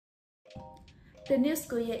The new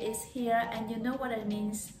school year is here and you know what it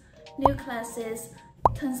means. New classes,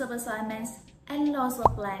 tons of assignments, and lots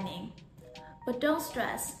of planning. But don't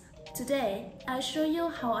stress. Today, I'll show you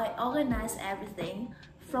how I organize everything,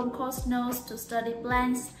 from course notes to study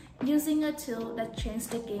plans, using a tool that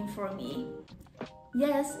changed the game for me.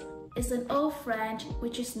 Yes, it's an old friend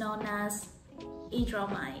which is known as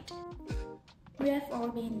EdrawMind. We have all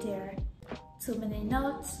been there. Too many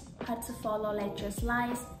notes, hard to follow lecture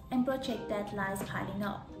slides, and project deadlines piling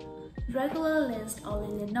up. Regular list or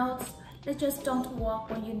linear notes that just don't work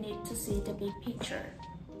when you need to see the big picture.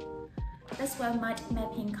 That's where mind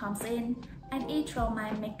mapping comes in, and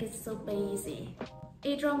EdrawMind makes it super easy.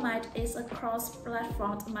 EdrawMind is a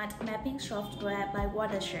cross-platform mind mapping software by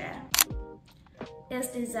Wondershare. It's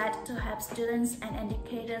designed to help students and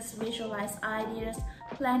educators visualize ideas,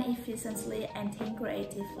 plan efficiently, and think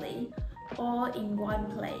creatively, all in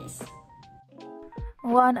one place.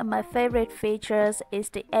 One of my favorite features is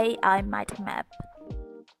the AI mind map.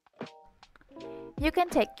 You can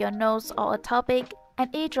take your notes or a topic,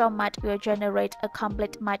 and EdrawMind will generate a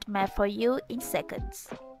complete mind map for you in seconds.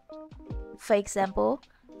 For example,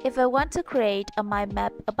 if I want to create a mind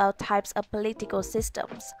map about types of political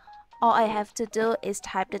systems, all I have to do is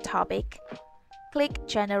type the topic, click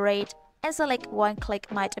Generate, and select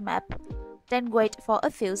one-click mind map, then wait for a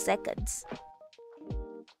few seconds.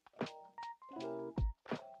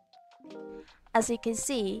 As you can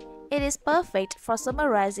see, it is perfect for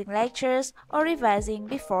summarizing lectures or revising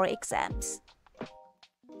before exams.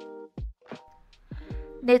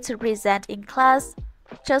 Need to present in class?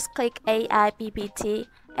 Just click AI PPT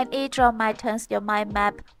and EdrawMind turns your mind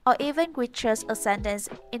map or even glitches a sentence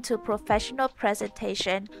into professional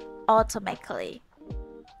presentation automatically.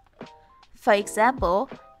 For example,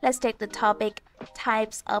 let's take the topic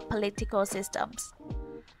Types of Political Systems.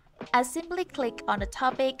 I simply click on the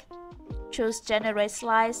topic, choose Generate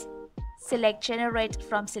Slides, select Generate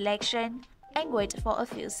from Selection, and wait for a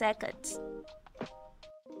few seconds.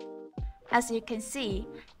 As you can see,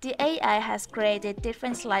 the AI has created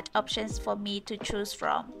different slide options for me to choose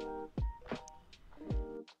from.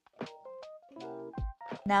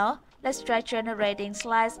 Now, let's try generating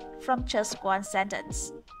slides from just one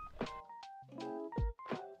sentence.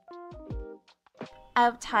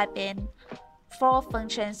 I'll type in 4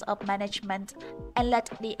 functions of management and let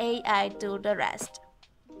the AI do the rest.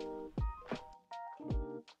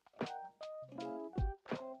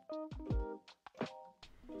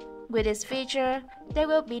 With this feature, there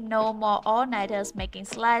will be no more all-nighters making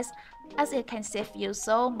slides, as it can save you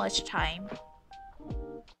so much time.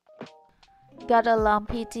 Got a long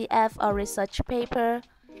PDF or research paper?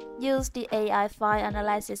 Use the AI file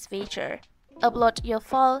analysis feature. Upload your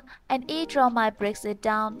file and EdrawMind breaks it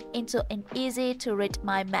down into an easy-to-read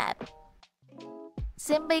mind map.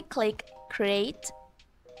 Simply click Create,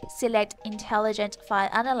 select Intelligent File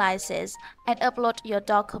Analysis, and upload your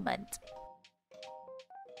document.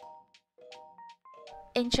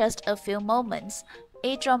 In just a few moments,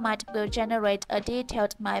 EdrawMind will generate a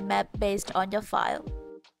detailed mind map based on your file.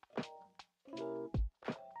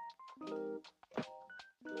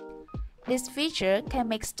 This feature can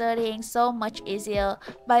make studying so much easier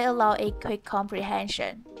by allowing quick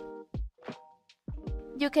comprehension.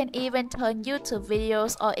 You can even turn YouTube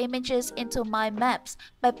videos or images into mind maps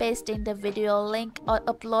by pasting the video link or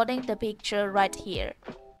uploading the picture right here.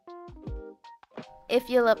 If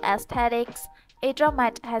you love aesthetics,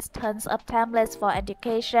 EdrawMind has tons of templates for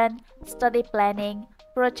education, study planning,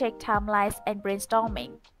 project timelines, and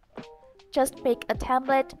brainstorming. Just pick a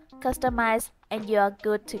template, customize, and you are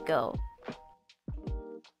good to go.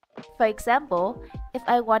 For example, if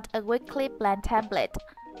I want a weekly plan template,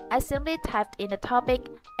 I simply typed in a topic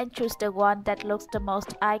and choose the one that looks the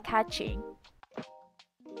most eye-catching.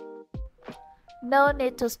 No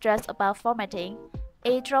need to stress about formatting.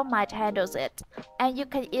 EdrawMind handles it, and you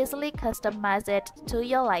can easily customize it to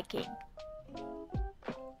your liking.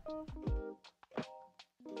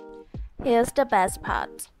 Here's the best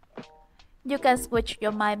part. You can switch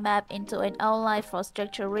your mind map into an outline for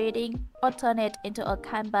structured reading or turn it into a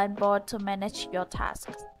Kanban board to manage your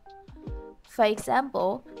tasks. For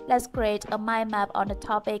example, let's create a mind map on the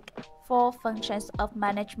topic 4 functions of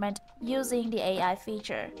management using the AI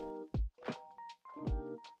feature.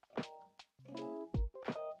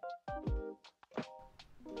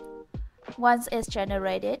 Once it's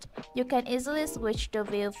generated, you can easily switch the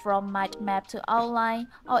view from mind map to outline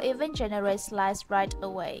or even generate slides right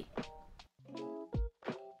away.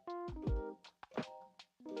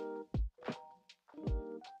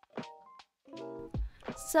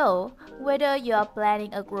 So, whether you are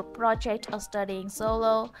planning a group project or studying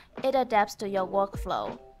solo, it adapts to your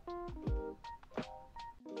workflow.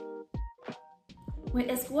 With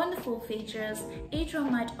its wonderful features,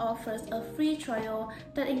 EdrawMind offers a free trial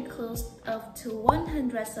that includes up to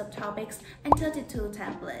 100 subtopics and 32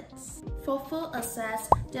 templates. For full access,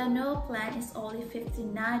 the annual plan is only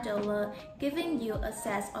 $59, giving you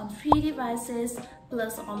access on 3 devices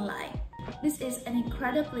plus online. This is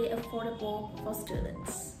incredibly affordable for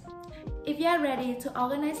students. If you are ready to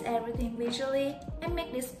organize everything visually and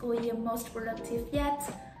make this school year most productive yet,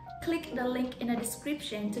 click the link in the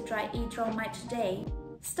description to try EdrawMind today.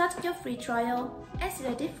 Start your free trial and see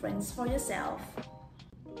the difference for yourself.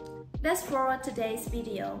 That's for today's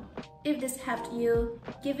video. If this helped you,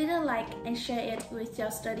 give it a like and share it with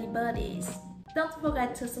your study buddies. Don't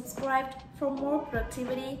forget to subscribe for more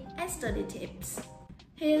productivity and study tips.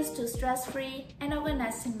 Here's to stress-free and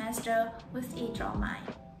organized semester with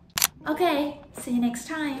EdrawMind. Okay, see you next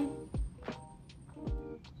time.